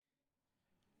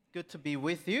Good to be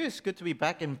with you. It's good to be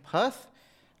back in Perth.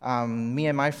 Me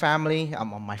and my family,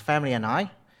 and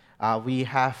I, we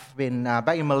have been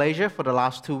back in Malaysia for the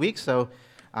last 2 weeks, so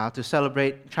to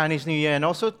celebrate Chinese New Year and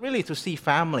also really to see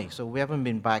family. So we haven't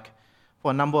been back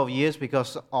for a number of years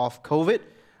because of COVID,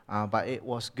 but it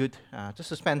was good just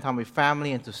to spend time with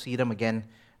family and to see them again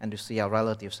and to see our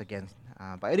relatives again.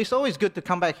 But it is always good to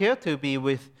come back here to be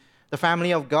with the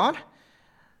family of God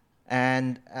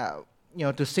and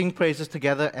to sing praises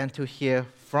together and to hear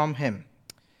from Him.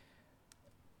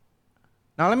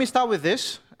 Now, let me start with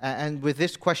this, and with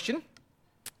this question.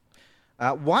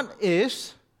 What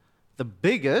is the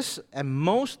biggest and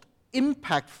most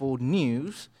impactful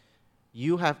news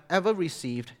you have ever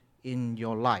received in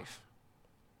your life?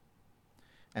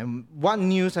 And what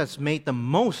news has made the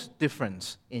most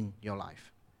difference in your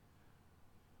life?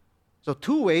 So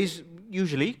 2 ways,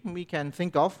 usually, we can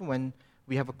think of when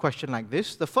we have a question like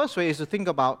this. The first way is to think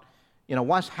about,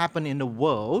 what's happened in the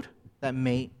world that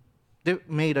made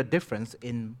a difference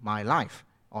in my life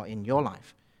or in your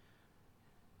life.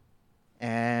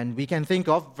 And we can think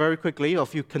of very quickly a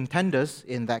few contenders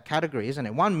in that category, isn't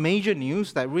it? One major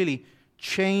news that really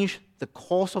changed the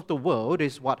course of the world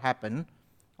is what happened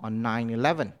on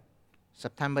 9/11,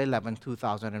 September 11,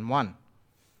 2001.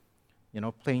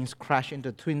 Planes crashed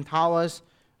into the Twin Towers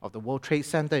of the World Trade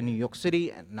Center in New York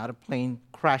City, and another plane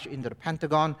crashed into the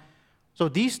Pentagon. So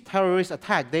these terrorist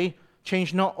attacks, they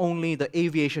changed not only the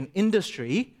aviation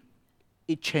industry,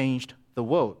 it changed the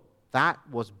world. That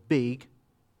was big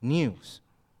news.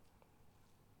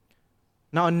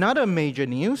 Now, another major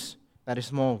news that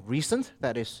is more recent,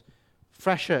 that is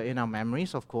fresher in our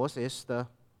memories, of course, is the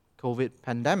COVID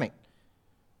pandemic.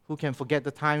 Who can forget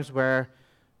the times where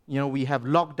we have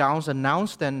lockdowns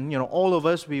announced, and all of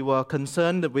us, we were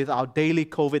concerned with our daily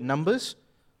COVID numbers.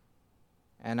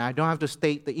 And I don't have to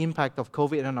state the impact of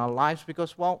COVID in our lives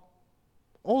because,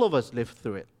 all of us lived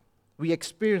through it. We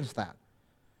experienced that.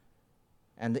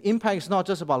 And the impact is not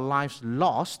just about lives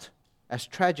lost, as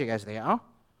tragic as they are.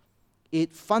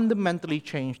 It fundamentally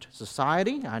changed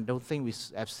society. I don't think we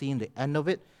have seen the end of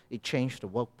it. It changed the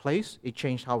workplace. It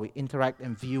changed how we interact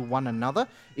and view one another.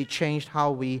 It changed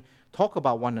how we talk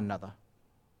about one another.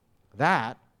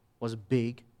 That was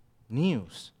big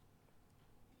news.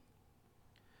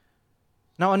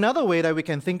 Now, another way that we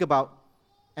can think about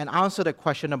and answer the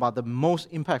question about the most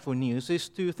impactful news is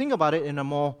to think about it in a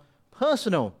more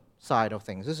personal side of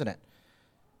things, isn't it?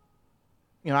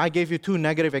 I gave you 2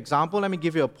 negative examples. Let me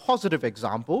give you a positive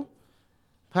example.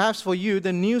 Perhaps for you,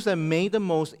 the news that made the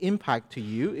most impact to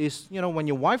you is, when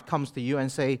your wife comes to you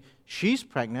and say she's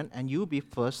pregnant and you'll be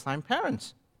first-time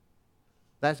parents.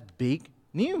 That's big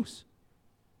news.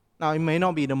 Now, it may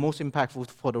not be the most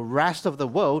impactful for the rest of the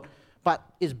world,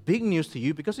 but it's big news to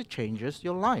you because it changes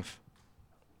your life.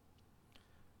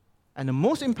 And the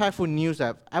most impactful news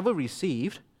I've ever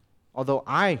received, although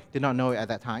I did not know it at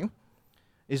that time,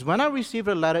 is when I received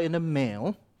a letter in the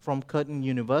mail from Curtin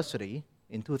University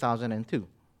in 2002.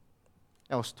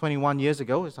 That was 21 years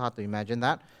ago. It's hard to imagine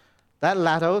that. That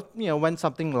letter, went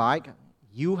something like,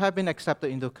 "You have been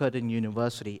accepted into Curtin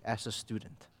University as a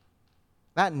student."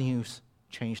 That news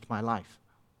changed my life.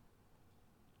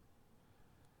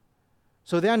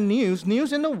 So there are news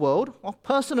in the world, or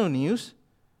personal news,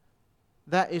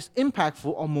 that is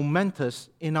impactful or momentous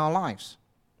in our lives.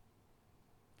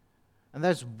 And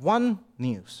there's one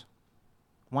news,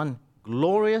 one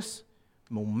glorious,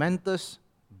 momentous,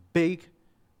 big,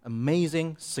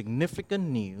 amazing, significant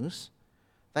news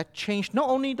that changed not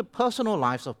only the personal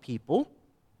lives of people,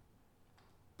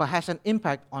 but has an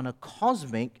impact on a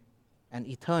cosmic and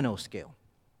eternal scale.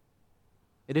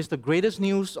 It is the greatest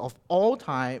news of all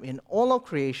time in all of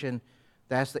creation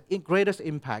that has the greatest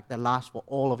impact that lasts for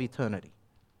all of eternity.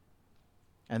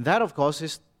 And that, of course,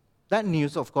 is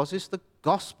the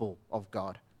gospel of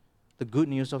God, the good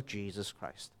news of Jesus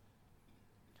Christ.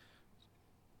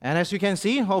 And as you can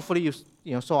see, hopefully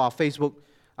you saw our Facebook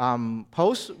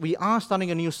post, we are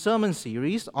starting a new sermon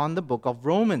series on the book of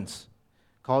Romans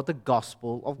called the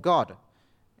Gospel of God.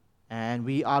 And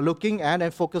we are looking at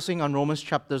and focusing on Romans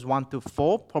chapters 1 to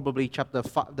 4, probably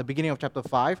the beginning of chapter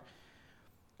 5.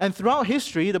 And throughout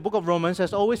history, the book of Romans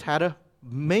has always had a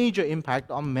major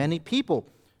impact on many people.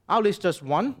 I'll list just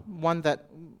one that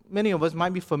many of us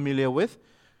might be familiar with.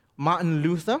 Martin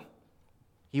Luther.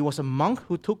 He was a monk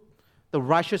who took the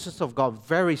righteousness of God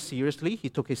very seriously. He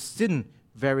took his sin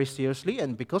very seriously,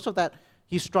 and because of that,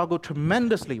 he struggled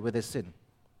tremendously with his sin,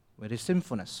 with his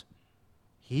sinfulness.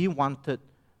 He wanted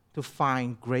to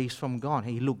find grace from God.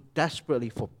 He looked desperately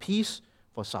for peace,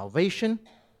 for salvation,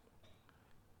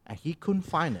 and he couldn't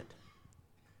find it.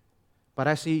 But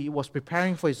as he was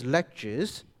preparing for his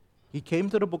lectures, He came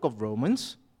to the book of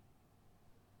Romans.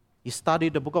 He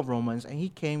studied the book of Romans, and he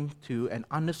came to an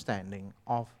understanding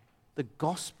of the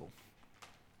gospel.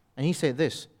 And he said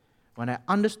this, when I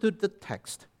understood the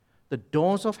text, the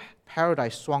doors of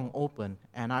paradise swung open,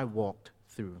 and I walked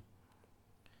through.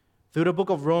 Through the book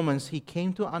of Romans, he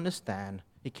came to understand,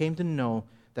 he came to know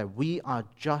that we are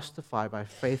justified by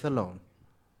faith alone.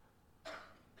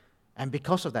 And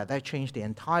because of that, that changed the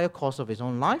entire course of his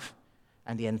own life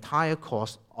and the entire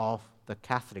course of the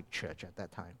Catholic Church at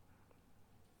that time.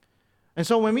 And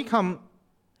so when we come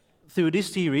through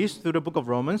this series, through the book of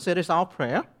Romans, it is our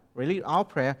prayer, really our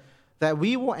prayer, that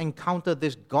we will encounter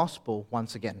this gospel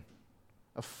once again,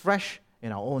 afresh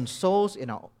in our own souls,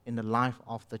 in the life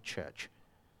of the church.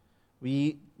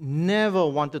 We never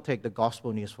want to take the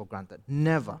gospel news for granted.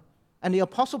 Never. And the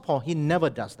Apostle Paul, he never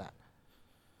does that.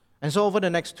 And so over the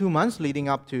next 2 months leading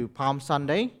up to Palm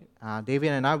Sunday,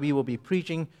 David and I, we will be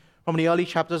preaching from the early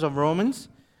chapters of Romans.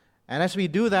 And as we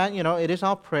do that, it is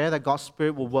our prayer that God's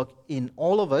Spirit will work in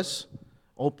all of us,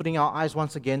 opening our eyes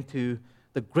once again to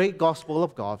the great gospel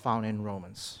of God found in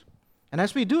Romans. And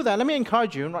as we do that, let me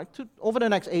encourage you, over the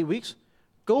next 8 weeks,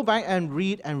 go back and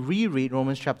read and reread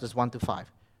Romans chapters 1 to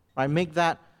 5. Right? Make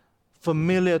that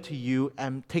familiar to you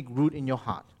and take root in your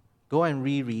heart. Go and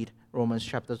reread Romans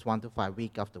chapters 1 to 5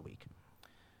 week after week.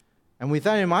 And with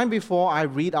that in mind, before I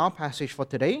read our passage for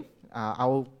today, I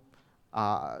will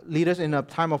lead us in a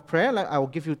time of prayer. I will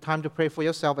give you time to pray for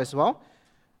yourself as well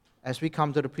as we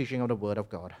come to the preaching of the Word of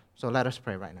God. So let us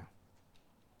pray right now.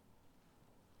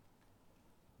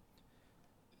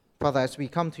 Father, as we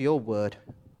come to your Word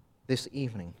this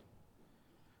evening,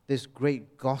 this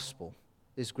great gospel,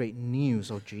 this great news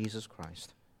of Jesus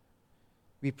Christ,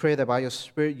 we pray that by your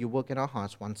Spirit you work in our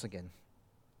hearts once again.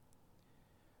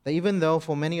 That even though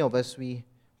for many of us we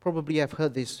probably have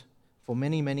heard this for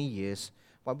many, many years,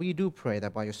 but we do pray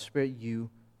that by your Spirit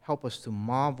you help us to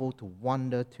marvel, to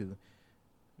wonder, to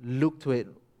look to it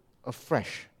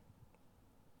afresh,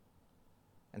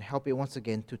 and help it once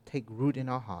again to take root in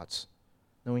our hearts,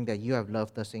 knowing that you have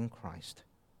loved us in Christ.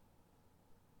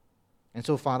 And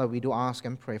so, Father, we do ask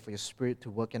and pray for your Spirit to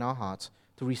work in our hearts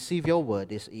to receive your word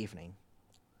this evening.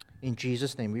 In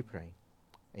Jesus' name we pray.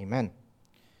 Amen.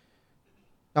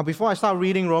 Now, before I start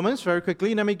reading Romans, very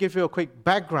quickly, let me give you a quick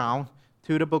background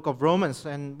to the book of Romans.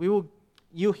 And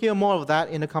you'll hear more of that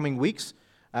in the coming weeks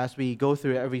as we go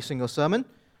through every single sermon.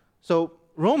 So,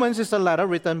 Romans is a letter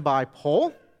written by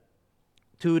Paul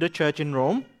to the church in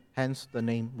Rome, hence the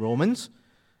name Romans.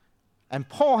 And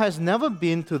Paul has never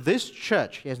been to this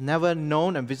church. He has never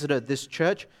known and visited this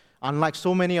church, unlike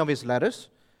so many of his letters.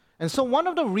 And so one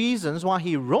of the reasons why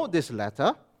he wrote this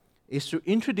letter is to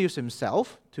introduce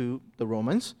himself to the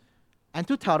Romans and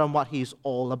to tell them what he's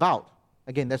all about.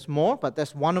 Again, there's more, but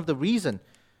that's one of the reasons.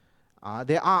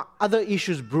 There are other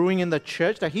issues brewing in the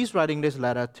church that he's writing this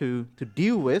letter to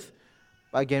deal with.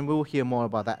 But again, we will hear more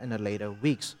about that in the later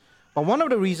weeks. But one of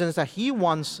the reasons that he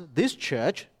wants this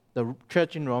church, the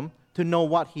church in Rome, to know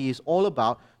what he is all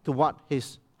about, to what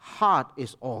his heart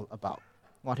is all about,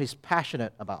 what he's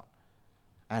passionate about.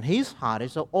 And his heart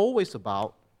is always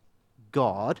about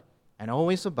God and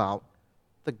always about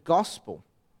the gospel.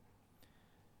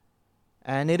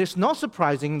 And it is not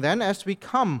surprising then, as we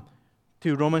come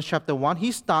to Romans chapter 1,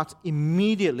 he starts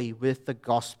immediately with the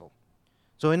gospel.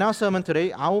 So in our sermon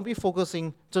today, I will be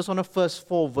focusing just on the first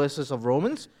 4 verses of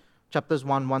Romans, chapters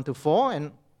 1 to 4.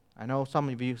 And I know some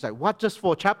of you say, what, just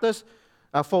 4 chapters,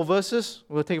 4 verses?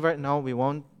 We'll take no, we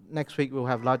won't. Next week we'll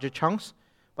have larger chunks.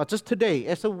 But just today,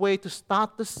 as a way to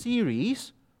start the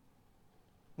series,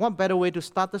 what better way to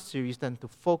start the series than to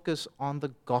focus on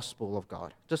the gospel of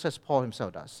God, just as Paul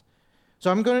himself does. So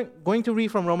I'm going to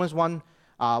read from Romans 1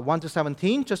 to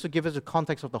 17, just to give us the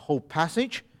context of the whole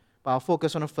passage, but I'll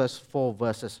focus on the first 4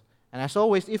 verses. And as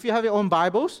always, if you have your own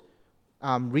Bibles,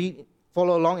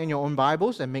 follow along in your own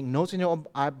Bibles and make notes in your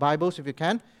own Bibles if you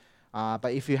can.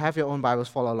 But if you have your own Bibles,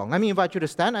 follow along. Let me invite you to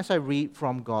stand as I read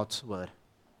from God's Word.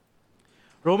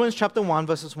 Romans chapter 1,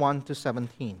 verses 1 to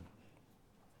 17.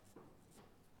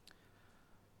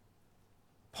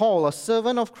 Paul, a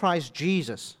servant of Christ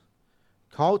Jesus,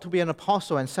 called to be an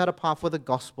apostle and set apart for the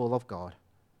gospel of God.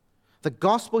 The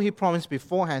gospel he promised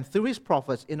beforehand through his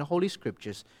prophets in the Holy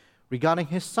Scriptures regarding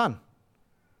his Son,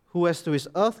 who as to his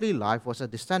earthly life was a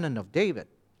descendant of David,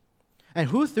 and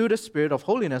who through the Spirit of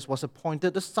holiness was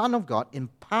appointed the Son of God in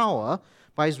power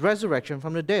by his resurrection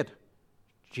from the dead,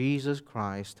 Jesus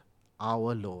Christ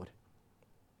our Lord.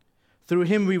 Through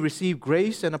him we receive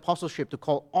grace and apostleship to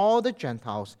call all the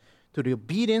Gentiles to the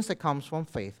obedience that comes from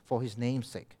faith for his name's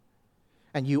sake.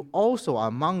 And you also are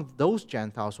among those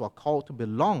Gentiles who are called to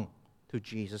belong to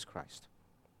Jesus Christ.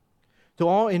 To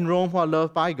all in Rome who are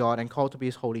loved by God and called to be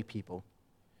His holy people,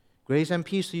 grace and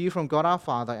peace to you from God our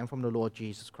Father and from the Lord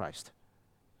Jesus Christ.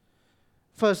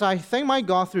 First, I thank my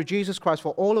God through Jesus Christ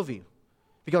for all of you,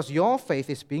 because your faith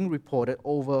is being reported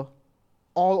all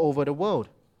over the world.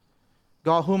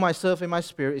 God, whom I serve in my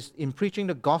spirit, is in preaching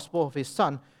the gospel of His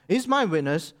Son, is my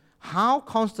witness how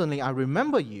constantly I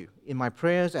remember you in my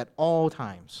prayers at all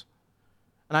times.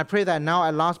 And I pray that now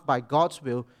at last, by God's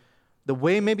will, the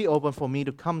way may be open for me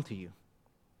to come to you.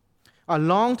 I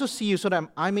long to see you so that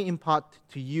I may impart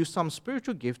to you some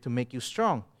spiritual gift to make you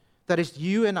strong. That is,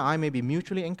 you and I may be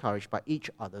mutually encouraged by each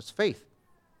other's faith.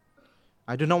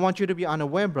 I do not want you to be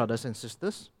unaware, brothers and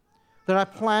sisters, that I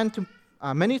planned to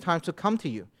many times to come to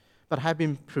you, but have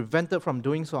been prevented from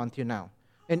doing so until now,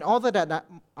 in order that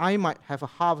I might have a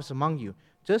harvest among you,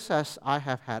 just as I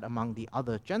have had among the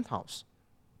other Gentiles.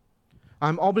 I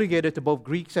am obligated to both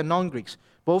Greeks and non-Greeks,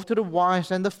 both to the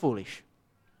wise and the foolish.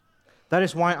 That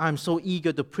is why I am so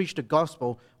eager to preach the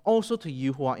gospel also to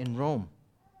you who are in Rome.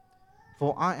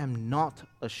 For I am not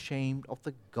ashamed of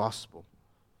the gospel,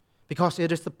 because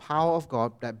it is the power of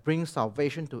God that brings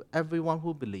salvation to everyone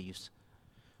who believes,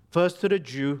 first to the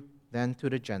Jew, then to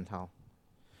the Gentile.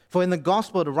 For in the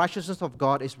gospel the righteousness of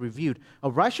God is revealed,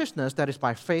 a righteousness that is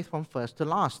by faith from first to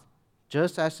last,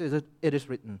 just as it is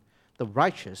written, the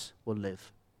righteous will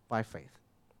live by faith.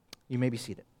 You may be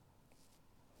seated.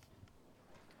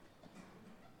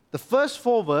 The first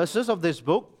 4 verses of this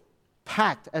book,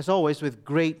 packed as always with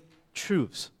great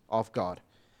truths of God.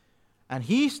 And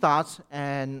he starts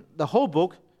and the whole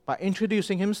book by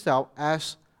introducing himself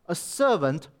as a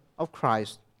servant of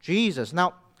Christ Jesus.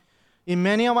 Now, in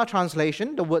many of our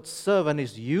translations, the word servant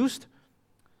is used,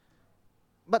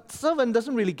 but servant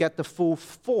doesn't really get the full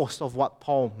force of what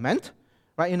Paul meant.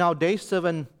 Right? In our day,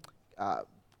 servant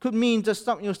could mean just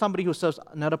somebody who serves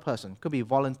another person. Could be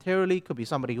voluntarily, could be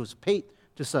somebody who's paid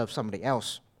to serve somebody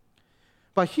else.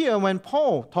 But here, when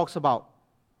Paul talks about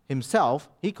himself,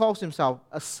 he calls himself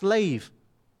a slave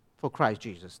for Christ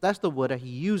Jesus. That's the word that he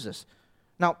uses.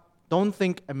 Now, don't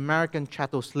think American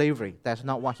chattel slavery. That's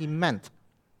not what he meant.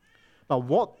 But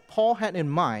what Paul had in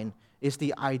mind is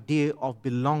the idea of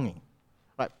belonging.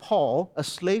 Right? Paul, a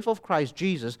slave of Christ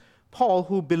Jesus, Paul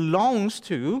who belongs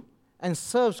to and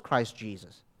serves Christ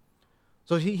Jesus.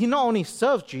 So he not only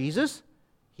serves Jesus,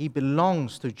 he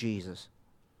belongs to Jesus.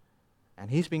 And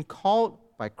he's been called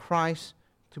by Christ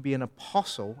to be an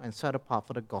apostle and set apart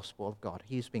for the gospel of God.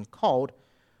 He's been called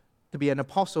to be an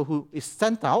apostle who is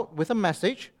sent out with a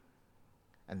message,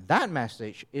 and that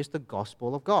message is the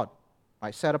gospel of God,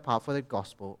 right? Set apart for the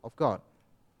gospel of God.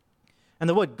 And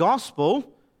the word gospel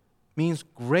means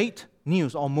great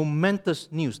news or momentous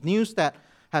news, news that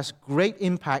has great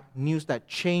impact, news that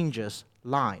changes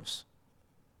lives.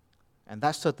 And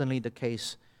that's certainly the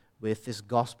case with this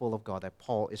gospel of God that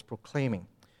Paul is proclaiming.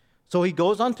 So he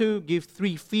goes on to give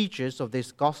 3 features of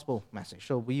this gospel message.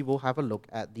 So we will have a look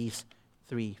at these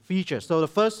 3 features. So the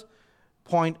first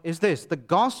point is this: the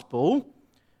gospel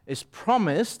is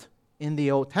promised in the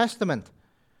Old Testament.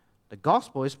 The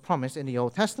gospel is promised in the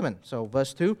Old Testament. So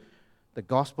verse 2, the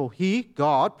gospel He,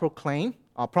 God, proclaimed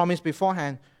or promised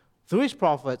beforehand through His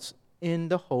prophets in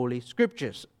the Holy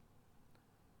Scriptures.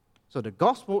 So the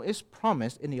gospel is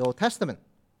promised in the Old Testament.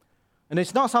 And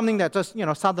it's not something that just,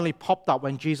 suddenly popped up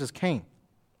when Jesus came.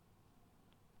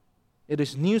 It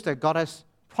is news that God has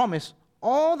promised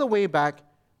all the way back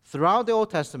throughout the Old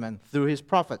Testament through His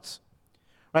prophets.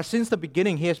 Right? Since the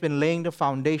beginning, He has been laying the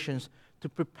foundations to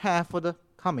prepare for the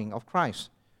coming of Christ.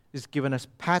 He's given us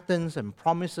patterns and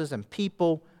promises and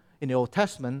people in the Old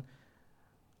Testament,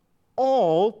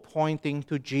 all pointing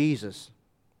to Jesus.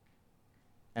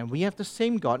 And we have the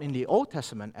same God in the Old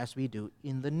Testament as we do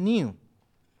in the New.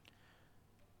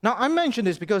 Now, I mention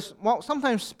this because,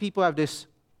 sometimes people have this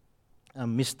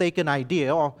mistaken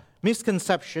idea or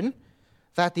misconception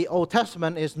that the Old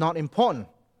Testament is not important.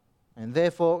 And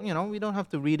therefore, we don't have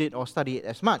to read it or study it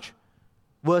as much.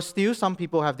 Worse still, some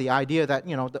people have the idea that,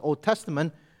 the Old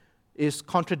Testament is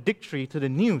contradictory to the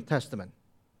New Testament.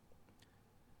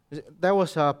 There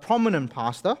was a prominent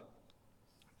pastor,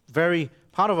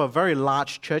 part of a very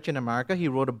large church in America. He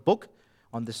wrote a book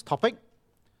on this topic.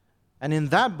 And in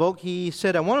that book, he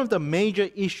said that one of the major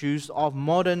issues of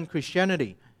modern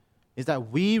Christianity is that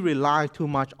we rely too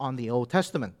much on the Old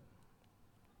Testament.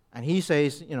 And he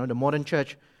says, the modern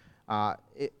church,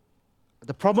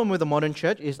 the problem with the modern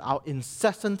church is our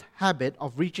incessant habit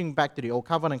of reaching back to the Old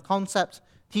Covenant concepts,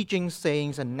 teachings,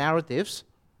 sayings, and narratives.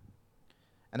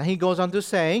 And then he goes on to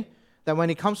say that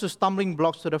when it comes to stumbling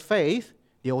blocks to the faith,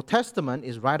 the Old Testament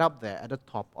is right up there at the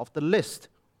top of the list.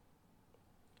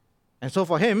 And so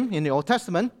for him, in the Old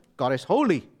Testament, God is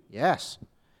holy. Yes.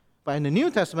 But in the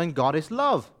New Testament, God is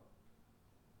love.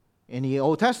 In the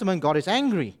Old Testament, God is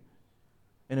angry.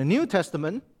 In the New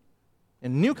Testament,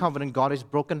 in the New Covenant, God is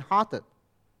brokenhearted.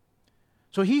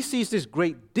 So he sees this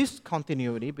great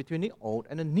discontinuity between the Old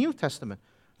and the New Testament,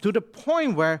 to the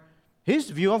point where his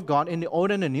view of God in the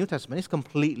Old and the New Testament is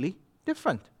completely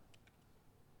different.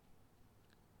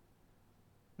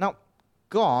 Now,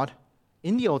 God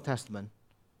in the Old Testament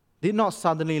did not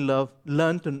suddenly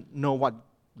learn to know what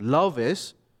love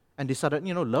is and decided,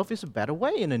 love is a better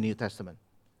way in the New Testament.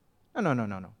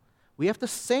 No. We have the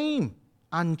same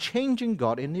unchanging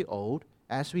God in the Old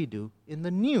as we do in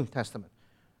the New Testament.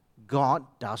 God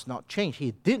does not change.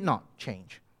 He did not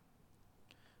change.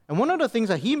 And one of the things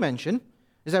that he mentioned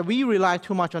is that we rely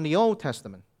too much on the Old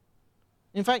Testament.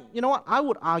 In fact, you know what? I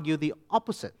would argue the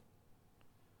opposite.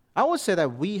 I would say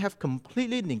that we have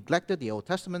completely neglected the Old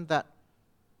Testament, that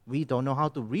we don't know how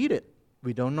to read it.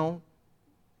 We don't know,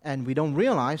 and we don't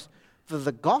realize that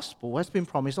the gospel has been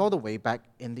promised all the way back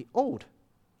in the Old.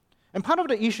 And part of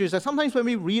the issue is that sometimes when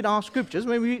we read our scriptures,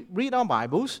 when we read our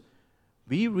Bibles,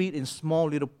 we read in small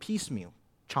little piecemeal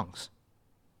chunks.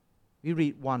 We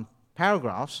read one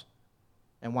paragraph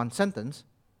and one sentence,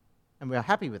 and we are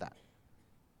happy with that.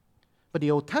 But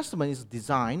the Old Testament is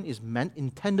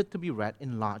intended to be read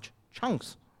in large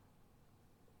chunks.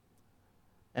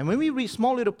 And when we read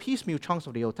small little piecemeal chunks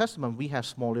of the Old Testament, we have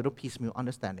small little piecemeal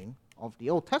understanding of the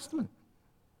Old Testament,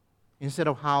 instead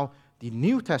of how the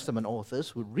New Testament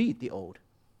authors would read the Old.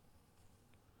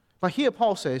 But here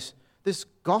Paul says, this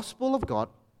gospel of God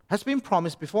has been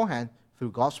promised beforehand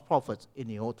through God's prophets in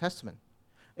the Old Testament.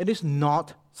 It is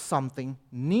not something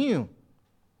new,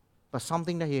 but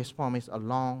something that he has promised a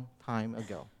long time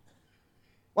ago.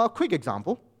 Well, quick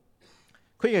example.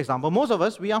 Most of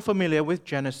us, we are familiar with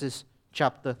Genesis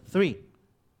chapter 3.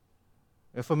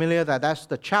 We're familiar that that's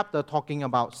the chapter talking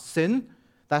about sin.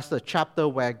 That's the chapter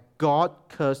where God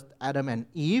cursed Adam and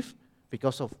Eve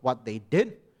because of what they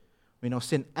did. We know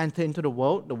sin entered into the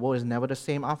world. The world is never the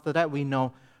same after that. We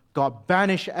know God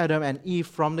banished Adam and Eve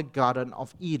from the Garden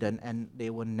of Eden, and they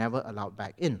were never allowed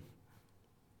back in.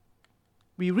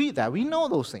 We read that. We know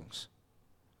those things.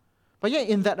 But yet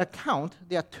in that account,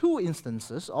 there are two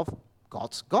instances of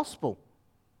God's gospel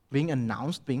being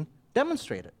announced, being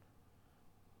demonstrated.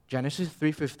 Genesis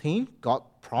 3:15, God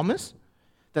promised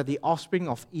that the offspring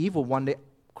of Eve will one day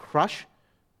crush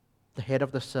the head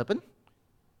of the serpent.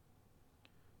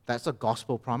 That's a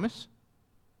gospel promise.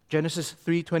 Genesis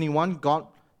 3:21, God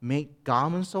made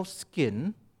garments of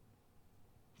skin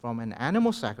from an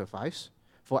animal sacrifice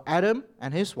for Adam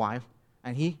and his wife,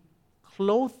 and he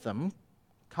clothed them,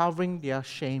 covering their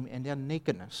shame and their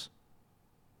nakedness.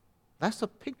 That's a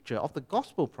picture of the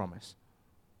gospel promise.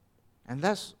 And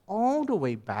that's all the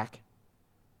way back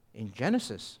in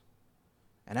Genesis.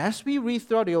 And as we read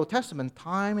throughout the Old Testament,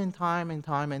 time and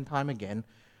time again,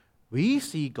 we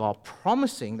see God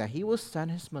promising that he will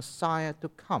send his Messiah to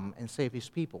come and save his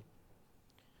people.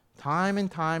 Time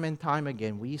and time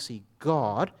again, we see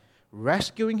God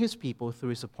rescuing his people through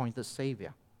his appointed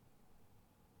Savior.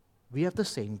 We have the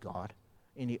same God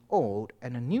in the Old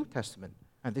and the New Testament.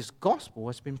 And this gospel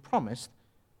has been promised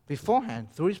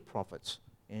beforehand through his prophets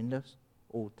in the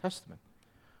Old Testament.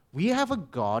 We have a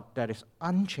God that is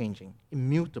unchanging,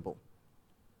 immutable.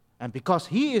 And because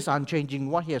he is unchanging,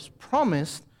 what he has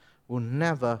promised will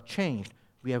never change.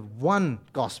 We have one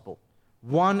gospel,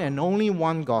 one and only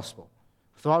one gospel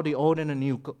throughout the Old and the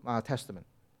New Testament.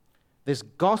 This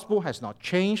gospel has not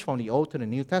changed from the Old to the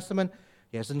New Testament.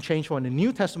 It hasn't changed from the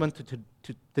New Testament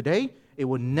to today. It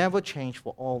will never change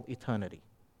for all eternity.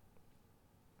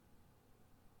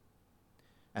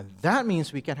 And that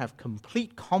means we can have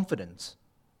complete confidence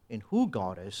in who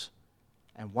God is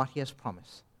and what he has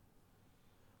promised.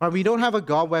 But we don't have a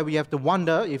God where we have to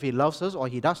wonder if he loves us or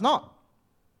he does not.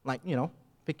 Like,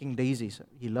 picking daisies.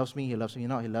 He loves me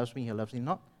not. He loves me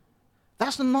not.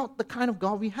 That's not the kind of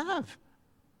God we have.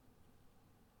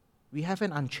 We have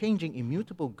an unchanging,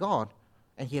 immutable God,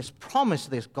 and he has promised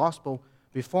this gospel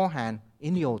beforehand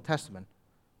in the Old Testament,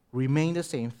 remain the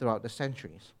same throughout the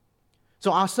centuries.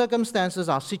 So our circumstances,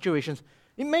 our situations,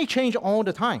 it may change all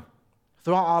the time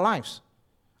throughout our lives.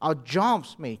 Our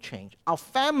jobs may change. Our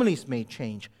families may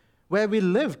change. Where we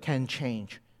live can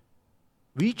change.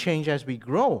 We change as we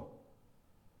grow.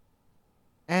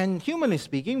 And humanly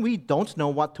speaking, we don't know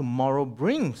what tomorrow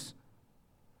brings.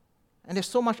 And there's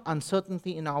so much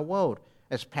uncertainty in our world.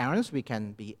 As parents, we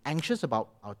can be anxious about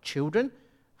our children,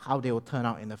 how they will turn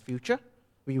out in the future.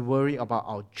 We worry about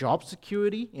our job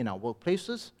security in our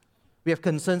workplaces. We have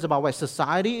concerns about where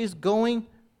society is going.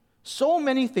 So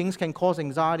many things can cause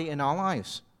anxiety in our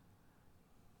lives.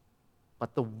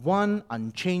 But the one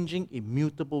unchanging,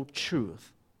 immutable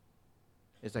truth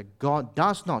is that God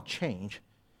does not change,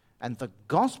 and the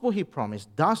gospel he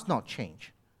promised does not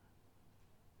change.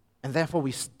 And therefore,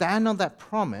 we stand on that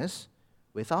promise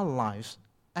with our lives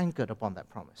anchored upon that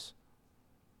promise.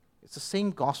 It's the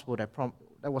same gospel that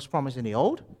was promised in the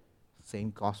Old, same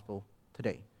gospel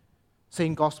today.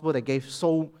 Same gospel that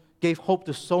gave hope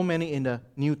to so many in the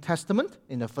New Testament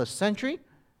in the first century.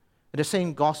 And the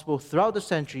same gospel throughout the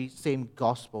century, same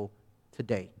gospel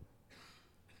today.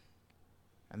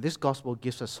 And this gospel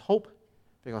gives us hope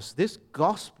because this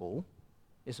gospel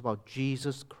is about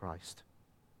Jesus Christ.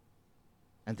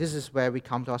 And this is where we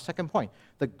come to our second point.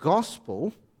 The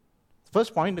gospel,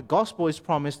 first point, the gospel is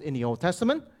promised in the Old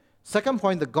Testament. Second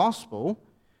point, the gospel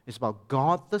is about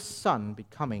God the Son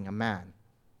becoming a man.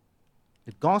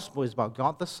 The gospel is about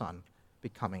God the Son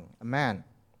becoming a man.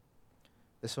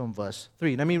 This is from verse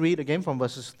 3. Let me read again from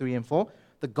verses 3 and 4.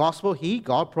 The gospel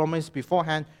God promised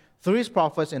beforehand through his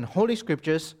prophets in Holy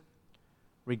Scriptures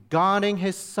regarding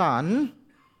his Son,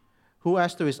 who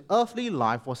as to his earthly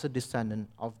life was a descendant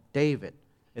of David.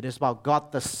 It is about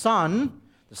God the Son,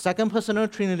 the second person of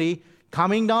the Trinity,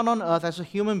 coming down on earth as a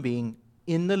human being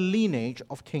in the lineage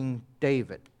of King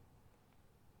David.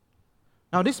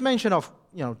 Now, this mention of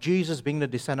Jesus being the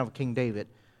descendant of King David,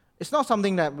 it's not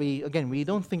something that we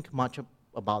don't think much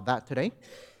about that today.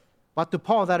 But to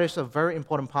Paul, that is a very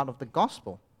important part of the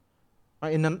gospel.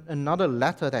 Right? In another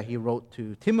letter that he wrote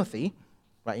to Timothy,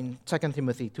 right, in 2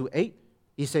 Timothy 2:8,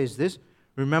 he says this,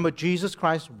 remember Jesus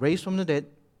Christ raised from the dead,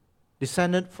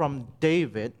 descended from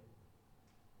David.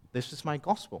 This is my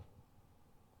gospel.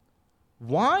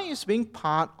 Why is being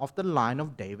part of the line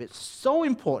of David so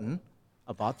important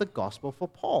about the gospel for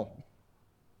Paul?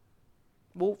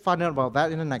 We'll find out about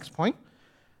that in the next point.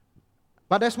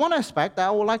 But there's one aspect that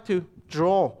I would like to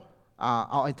draw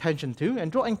our attention to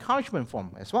and draw encouragement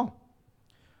from as well.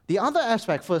 The other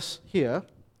aspect first here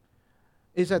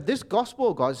is that this gospel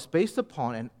of God is based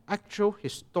upon an actual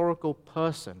historical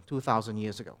person 2,000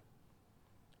 years ago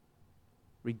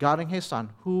regarding his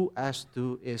Son, who as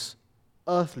to his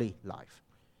earthly life.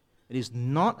 It is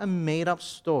not a made-up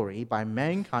story by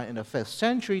mankind in the first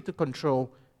century to control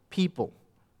people.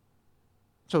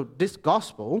 So this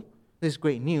gospel, this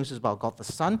great news is about God the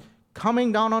Son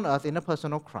coming down on earth in the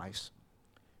person of Christ.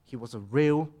 He was a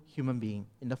real human being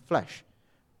in the flesh,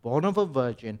 born of a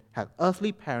virgin, had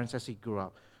earthly parents as he grew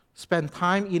up, spent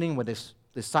time eating with his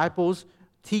disciples,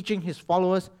 teaching his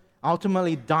followers,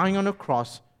 ultimately dying on a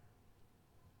cross,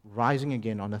 rising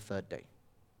again on the third day.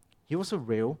 He was a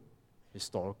real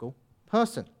historical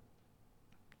person.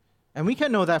 And we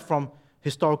can know that from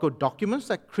historical documents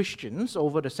that Christians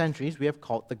over the centuries we have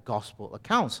called the gospel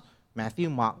accounts: Matthew,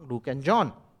 Mark, Luke, and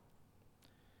John.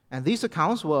 And these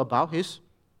accounts were about his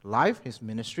life, his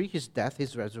ministry, his death,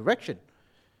 his resurrection.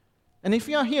 And if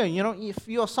you are here, if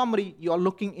you are somebody, you are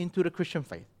looking into the Christian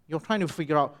faith, you're trying to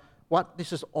figure out what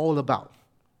this is all about,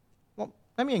 well,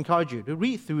 let me encourage you to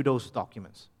read through those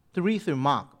documents, to read through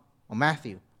Mark, or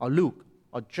Matthew, or Luke,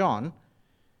 or John,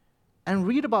 and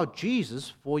read about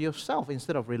Jesus for yourself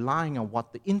instead of relying on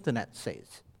what the internet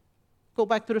says. Go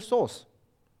back to the source.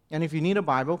 And if you need a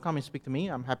Bible, come and speak to me.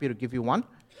 I'm happy to give you one.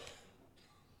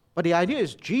 But the idea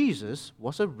is Jesus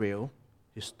was a real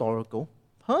historical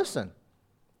person.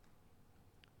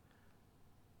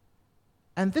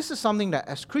 And this is something that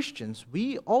as Christians,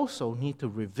 we also need to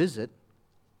revisit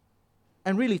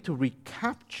and really to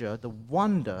recapture the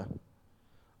wonder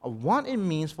of what it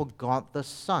means for God the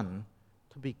Son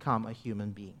to become a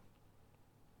human being.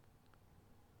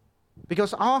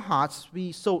 Because our hearts,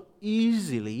 we so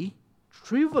easily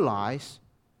trivialize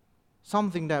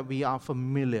something that we are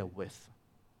familiar with.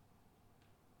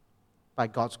 By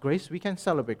God's grace, we can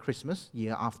celebrate Christmas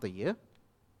year after year.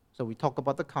 So we talk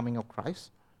about the coming of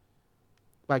Christ.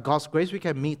 By God's grace, we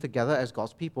can meet together as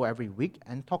God's people every week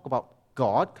and talk about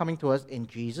God coming to us in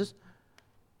Jesus.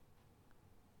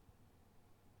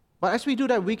 But as we do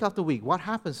that week after week, what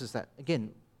happens is that,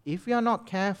 again, if we are not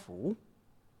careful,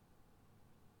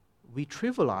 we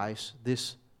trivialize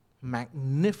this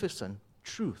magnificent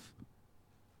truth.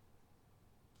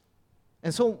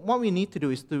 And so what we need to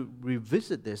do is to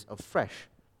revisit this afresh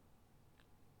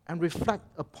and reflect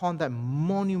upon that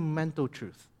monumental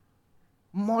truth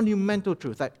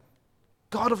that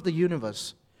God of the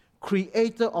universe,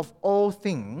 creator of all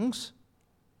things,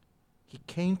 he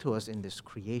came to us in this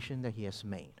creation that he has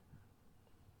made.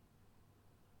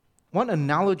 One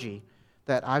analogy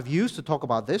that I've used to talk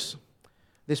about this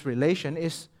relation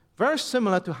is very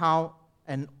similar to how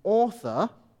an author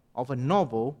of a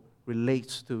novel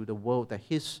relates to the world that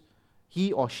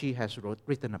he or she has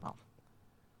written about.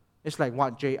 It's like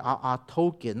what J.R.R.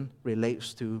 Tolkien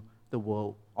relates to the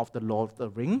world of the Lord of the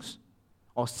Rings,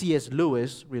 or C.S.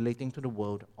 Lewis relating to the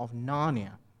world of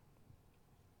Narnia.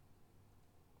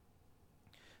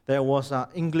 There was an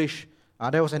English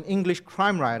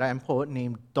crime writer and poet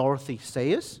named Dorothy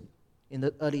Sayers in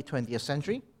the early 20th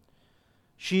century.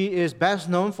 She is best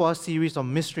known for a series of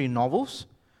mystery novels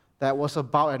that was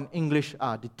about an English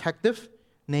detective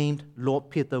named Lord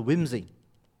Peter Wimsey.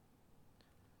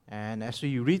 And as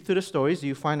you read through the stories,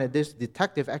 you find that this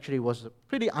detective actually was a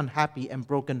pretty unhappy and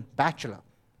broken bachelor.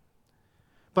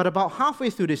 But about halfway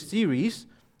through this series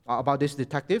about this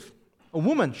detective, a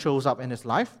woman shows up in his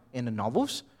life in the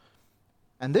novels.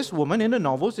 And this woman in the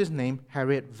novels is named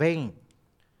Harriet Vane.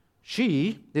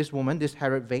 This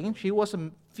Harriet Vane, she was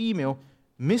a female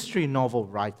mystery novel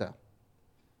writer.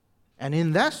 And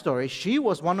in that story, she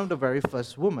was one of the very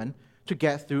first women to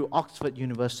get through Oxford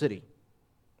University.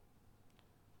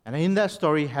 And in that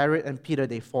story, Harriet and Peter,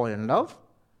 they fall in love.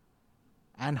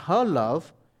 And her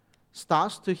love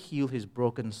starts to heal his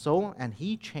broken soul, and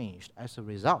he changed as a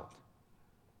result.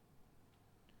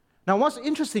 Now, what's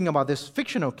interesting about this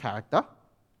fictional character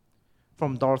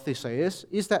from Dorothy Sayers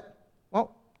is that,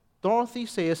 well, Dorothy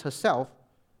Sayers herself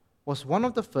was one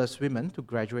of the first women to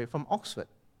graduate from Oxford.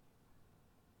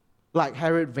 Like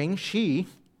Harriet Vane, she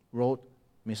wrote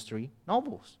mystery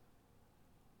novels.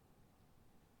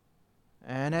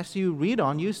 And as you read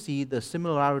on, you see the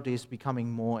similarities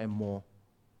becoming more and more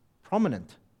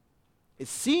prominent. It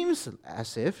seems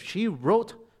as if she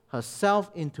wrote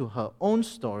herself into her own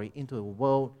story, into a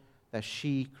world that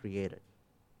she created,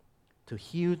 to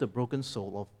heal the broken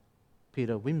soul of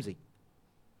Peter Wimsey.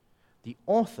 The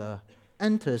author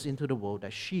enters into the world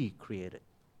that she created.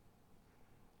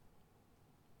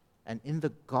 And in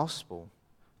the gospel,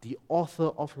 the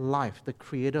author of life, the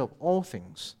creator of all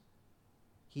things,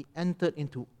 he entered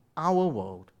into our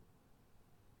world,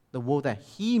 the world that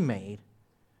he made,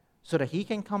 so that he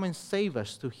can come and save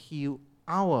us to heal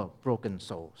our broken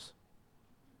souls.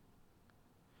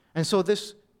 And so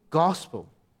this gospel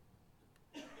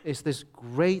is this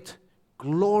great,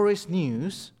 glorious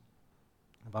news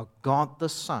about God the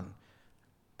Son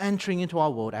entering into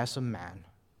our world as a man.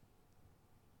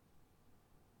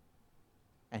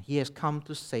 And he has come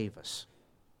to save us.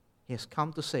 He has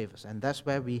come to save us. And that's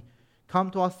where we come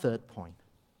to our third point.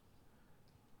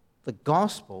 The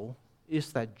gospel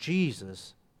is that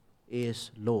Jesus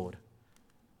is Lord.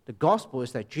 The gospel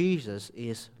is that Jesus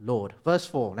is Lord. Verse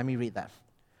 4, let me read that.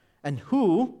 And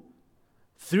who,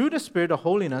 through the Spirit of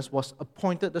holiness, was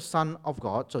appointed the Son of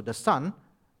God. So the Son,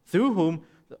 through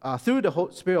the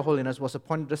Spirit of holiness, was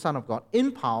appointed the Son of God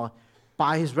in power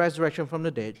by his resurrection from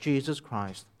the dead, Jesus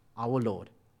Christ, our Lord.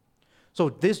 So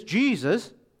this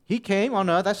Jesus, he came on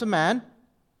earth as a man,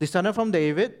 descended from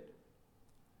David,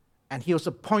 and he was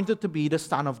appointed to be the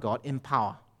Son of God in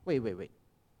power. Wait.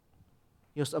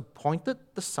 He was appointed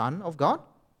the Son of God?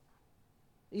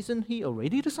 Isn't he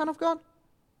already the Son of God?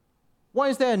 Why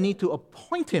is there a need to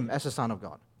appoint him as the Son of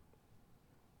God?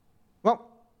 Well,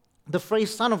 the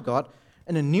phrase Son of God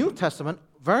in the New Testament,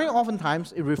 very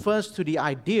oftentimes it refers to the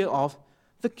idea of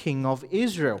the King of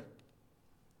Israel.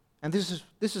 And this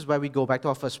is where we go back to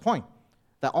our first point,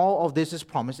 that all of this is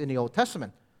promised in the Old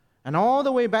Testament. And all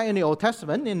the way back in the Old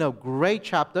Testament, in a great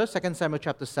chapter, 2 Samuel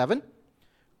chapter 7,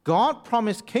 God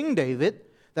promised King David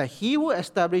that he will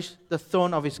establish the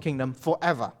throne of his kingdom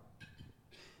forever.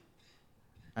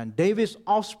 And David's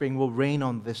offspring will reign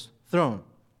on this throne.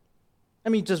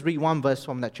 Let me just read one verse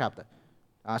from that chapter.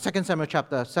 2 Samuel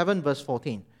chapter 7, verse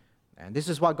 14. And this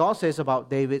is what God says about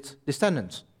David's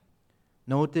descendants.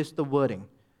 Notice the wording.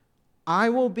 I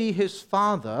will be his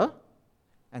father,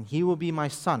 and he will be my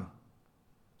son.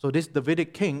 So this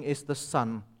Davidic king is the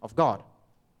Son of God.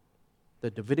 The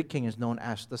Davidic king is known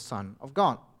as the Son of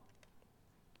God.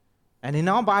 And in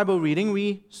our Bible reading,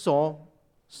 we saw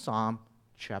Psalm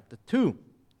chapter 2.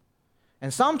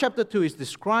 And Psalm chapter 2 is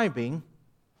describing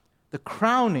the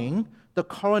crowning, the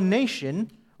coronation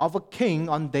of a king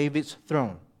on David's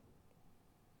throne.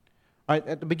 Right,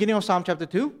 at the beginning of Psalm chapter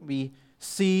 2, we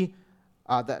see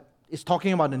that it's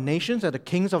talking about the nations and the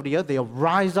kings of the earth. They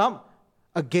rise up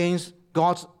against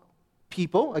God's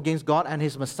people, against God and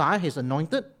his Messiah, his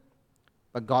anointed.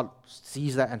 But God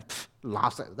sees that and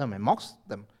laughs at them and mocks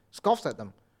them, scoffs at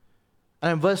them.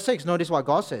 And in verse 6, notice what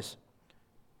God says.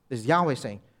 This is Yahweh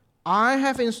saying, I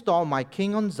have installed my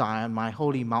king on Zion, my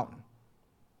holy mountain.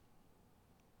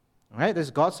 All right, this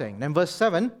is God saying. Then verse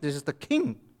 7, this is the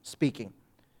king speaking.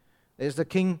 This is the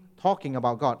king talking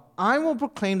about God. I will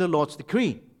proclaim the Lord's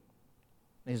decree.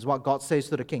 This is what God says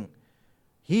to the king.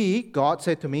 God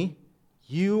said to me,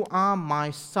 you are my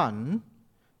son.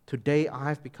 Today I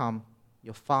have become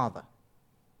your father.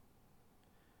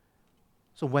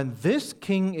 So when this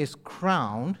king is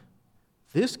crowned,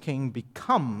 this king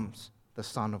becomes the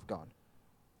Son of God.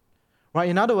 Right?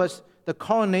 In other words, the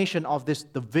coronation of this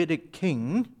Davidic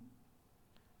king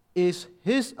is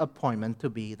his appointment to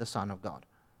be the Son of God.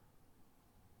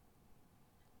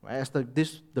 Right? As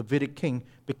this Davidic king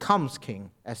becomes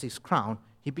king, as he's crowned,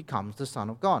 he becomes the Son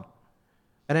of God.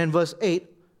 And then verse 8,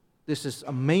 this is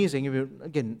amazing. If you,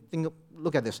 again,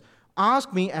 look at this.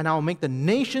 Ask me, and I'll make the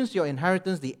nations your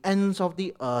inheritance, the ends of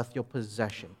the earth your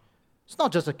possession. It's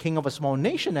not just a king of a small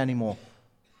nation anymore.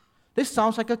 This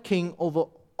sounds like a king over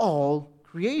all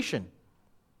creation.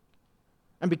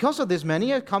 And because of this, many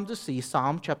have come to see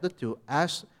Psalm chapter 2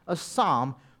 as a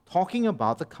psalm talking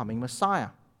about the coming Messiah.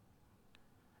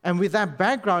 And with that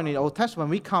background in the Old Testament,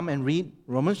 we come and read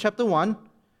Romans chapter 1.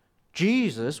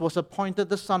 Jesus was appointed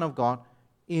the Son of God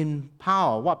in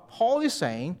power. What Paul is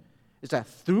saying is that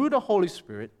through the Holy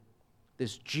Spirit,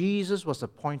 this Jesus was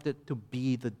appointed to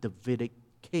be the Davidic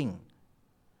king,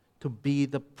 to be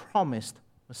the promised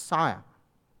Messiah.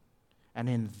 And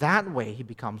in that way, he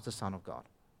becomes the Son of God.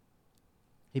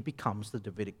 He becomes the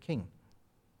Davidic king.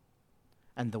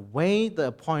 And the way the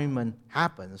appointment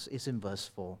happens is in verse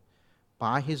 4,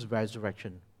 by his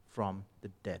resurrection from the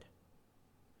dead.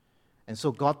 And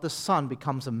so God the Son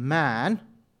becomes a man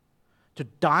to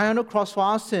die on the cross for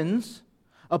our sins,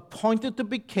 appointed to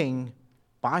be king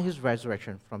by his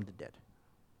resurrection from the dead.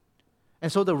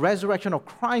 And so the resurrection of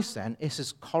Christ then is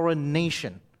his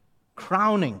coronation,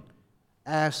 crowning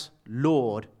as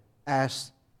Lord,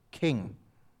 as king.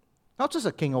 Not just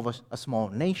a king over a small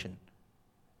nation,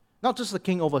 not just a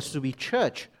king over a Subi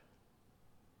church,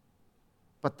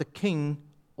 but the king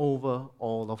over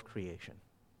all of creation.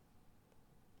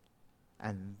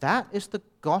 And that is the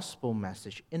gospel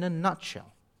message in a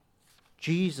nutshell.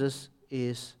 Jesus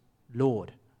is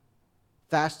Lord.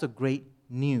 That's the great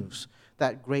news,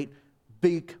 that great,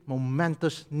 big,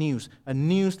 momentous news, a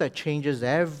news that changes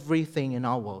everything in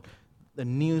our world, the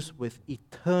news with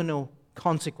eternal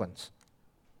consequence.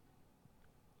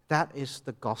 That is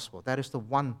the gospel. That is the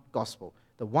one gospel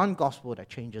that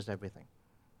changes everything.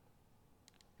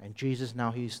 And Jesus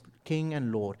now, he's King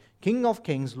and Lord, King of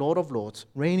kings, Lord of lords,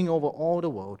 reigning over all the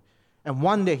world. And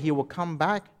one day he will come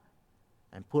back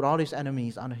and put all his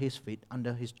enemies under his feet,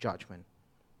 under his judgment.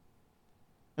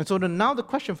 And so now the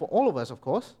question for all of us, of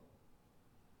course,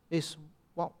 is,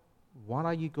 well, what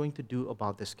are you going to do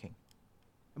about this king?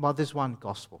 About this one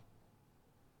gospel?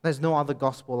 There's no other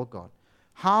gospel of God.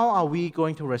 How are we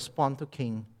going to respond to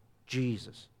King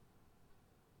Jesus?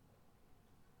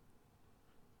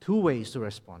 Two ways to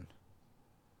respond.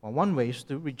 Well, one way is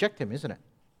to reject him, isn't it?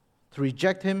 To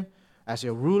reject him as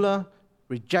your ruler,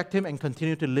 reject him and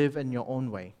continue to live in your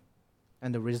own way.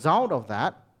 And the result of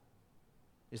that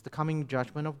is the coming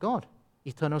judgment of God,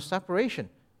 eternal separation.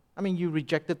 I mean, you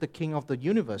rejected the king of the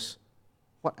universe.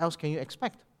 What else can you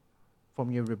expect from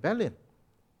your rebellion?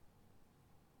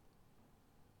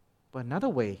 But another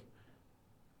way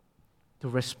to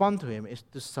respond to him is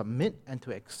to submit and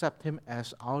to accept him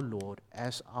as our Lord,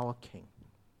 as our King.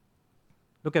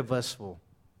 Look at verse 4,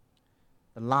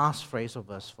 the last phrase of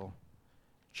verse 4.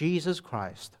 Jesus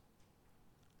Christ,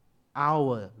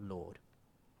 our Lord.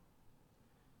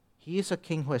 He is a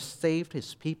king who has saved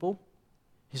his people.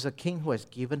 He's a king who has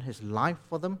given his life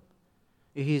for them.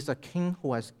 He is a king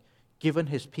who has given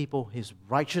his people his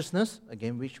righteousness,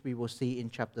 again, which we will see in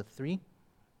chapter 3.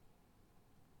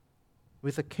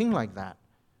 With a king like that,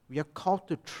 we are called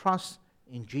to trust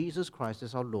in Jesus Christ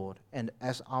as our Lord and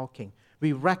as our King.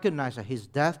 We recognize that his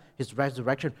death, his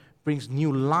resurrection brings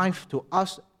new life to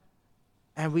us,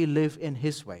 and we live in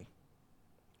his way.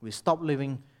 We stop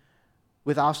living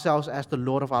with ourselves as the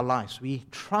Lord of our lives. We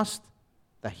trust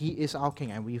that he is our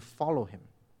King, and we follow him.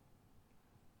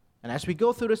 And as we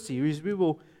go through the series, we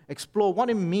will explore what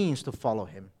it means to follow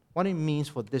him, what it means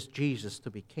for this Jesus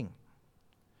to be King.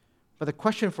 But the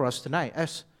question for us tonight,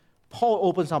 as Paul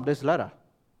opens up this letter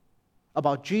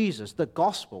about Jesus, the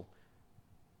gospel,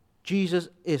 Jesus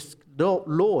is the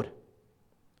Lord.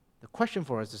 The question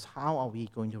for us is, how are we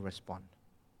going to respond?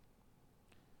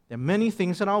 There are many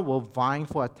things in our world vying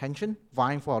for attention,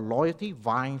 vying for our loyalty,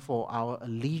 vying for our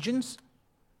allegiance.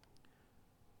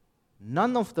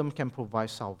 None of them can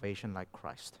provide salvation like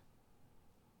Christ.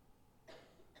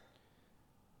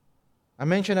 I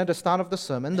mentioned at the start of the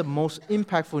sermon, the most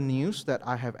impactful news that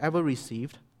I have ever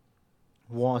received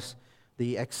was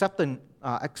the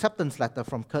acceptance letter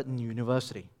from Curtin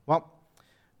University. Well,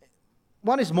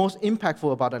 what is most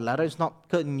impactful about the letter is not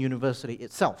Curtin University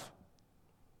itself.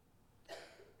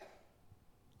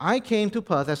 I came to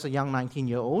Perth as a young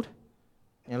 19-year-old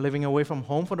living away from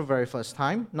home for the very first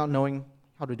time, not knowing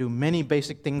how to do many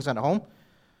basic things at home.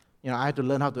 I had to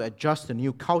learn how to adjust to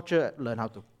new culture, learn how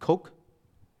to cook,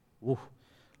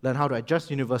 learn how to adjust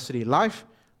to university life,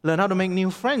 learn how to make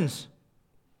new friends.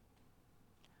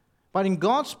 But in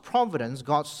God's providence,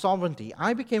 God's sovereignty,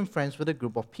 I became friends with a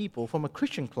group of people from a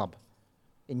Christian club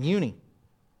in uni.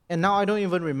 And now I don't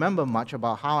even remember much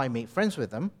about how I made friends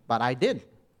with them, but I did.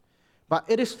 But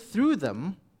it is through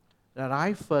them that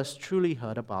I first truly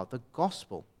heard about the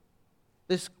gospel.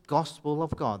 This gospel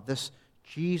of God, this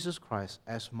Jesus Christ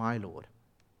as my Lord.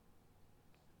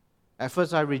 At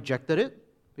first I rejected it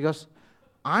because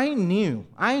I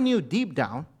knew deep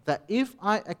down that if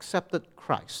I accepted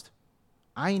Christ,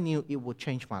 I knew it would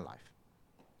change my life.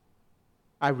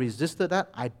 I resisted that.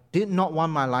 I did not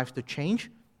want my life to change.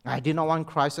 I did not want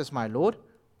Christ as my Lord.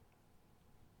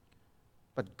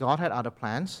 But God had other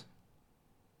plans.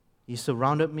 He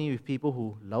surrounded me with people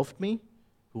who loved me,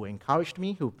 who encouraged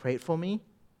me, who prayed for me.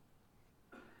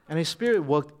 And His Spirit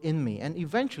worked in me. And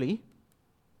eventually,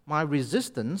 my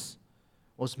resistance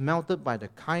was melted by the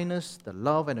kindness, the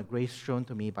love, and the grace shown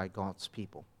to me by God's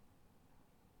people.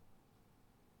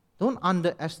 Don't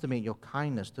underestimate your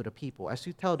kindness to the people as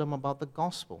you tell them about the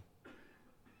gospel.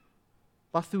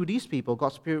 But through these people,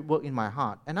 God's Spirit worked in my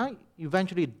heart, and I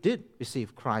eventually did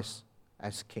receive Christ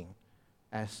as King,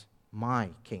 as my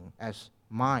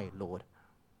Lord.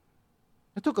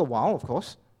 It took a while, of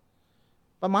course,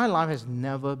 but my life has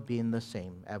never been the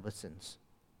same ever since.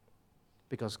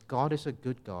 Because God is a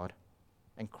good God,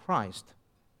 and Christ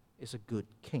is a good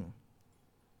King.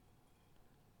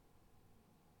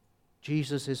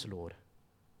 Jesus is Lord.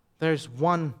 There is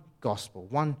one gospel,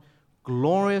 one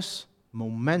glorious,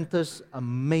 momentous,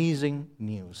 amazing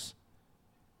news.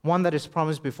 One that is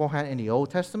promised beforehand in the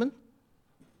Old Testament.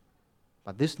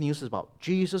 But this news is about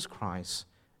Jesus Christ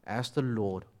as the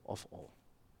Lord of all.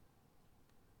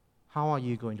 How are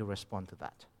you going to respond to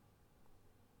that?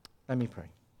 Let me pray.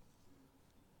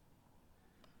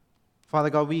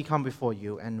 Father God, we come before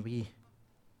you and we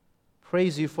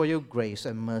praise you for your grace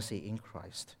and mercy in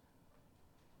Christ.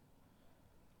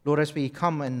 Lord, as we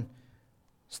come and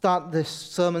start this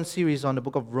sermon series on the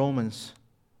book of Romans,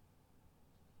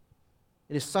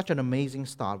 it is such an amazing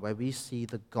start where we see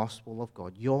the gospel of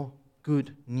God, your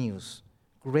good news,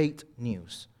 great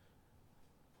news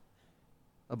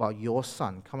about your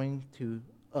Son coming to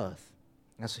earth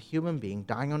as a human being,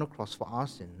 dying on a cross for our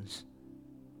sins,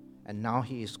 and now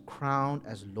He is crowned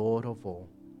as Lord of all.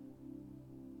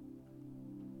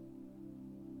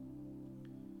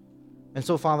 And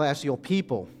so, Father, as your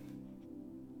people,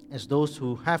 as those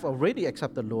who have already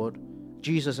accepted Lord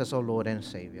Jesus as our Lord and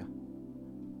Savior,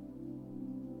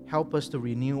 help us to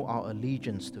renew our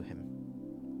allegiance to Him.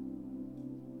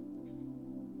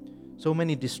 So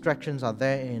many distractions are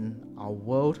there in our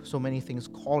world, so many things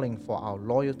calling for our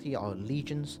loyalty, our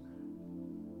allegiance.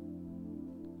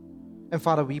 And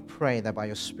Father, we pray that by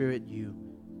your Spirit you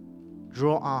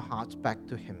draw our hearts back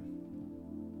to Him,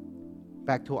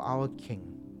 back to our King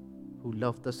who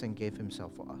loved us and gave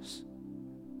Himself for us.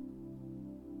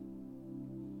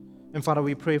 And Father,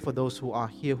 we pray for those who are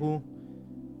here, who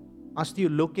are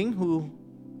still looking, who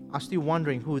are still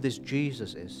wondering who this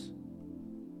Jesus is.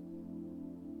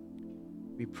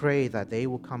 We pray that they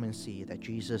will come and see that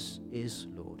Jesus is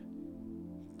Lord,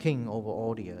 King over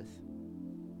all the earth.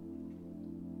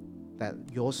 That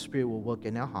your Spirit will work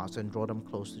in their hearts and draw them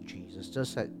close to Jesus,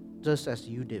 just as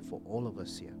you did for all of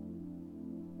us here.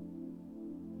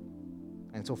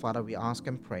 And so, Father, we ask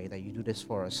and pray that you do this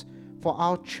for us, for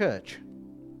our church,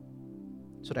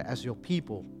 so that as your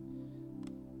people,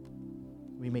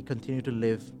 we may continue to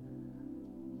live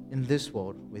in this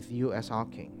world with you as our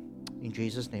King. In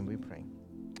Jesus' name we pray.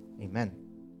 Amen.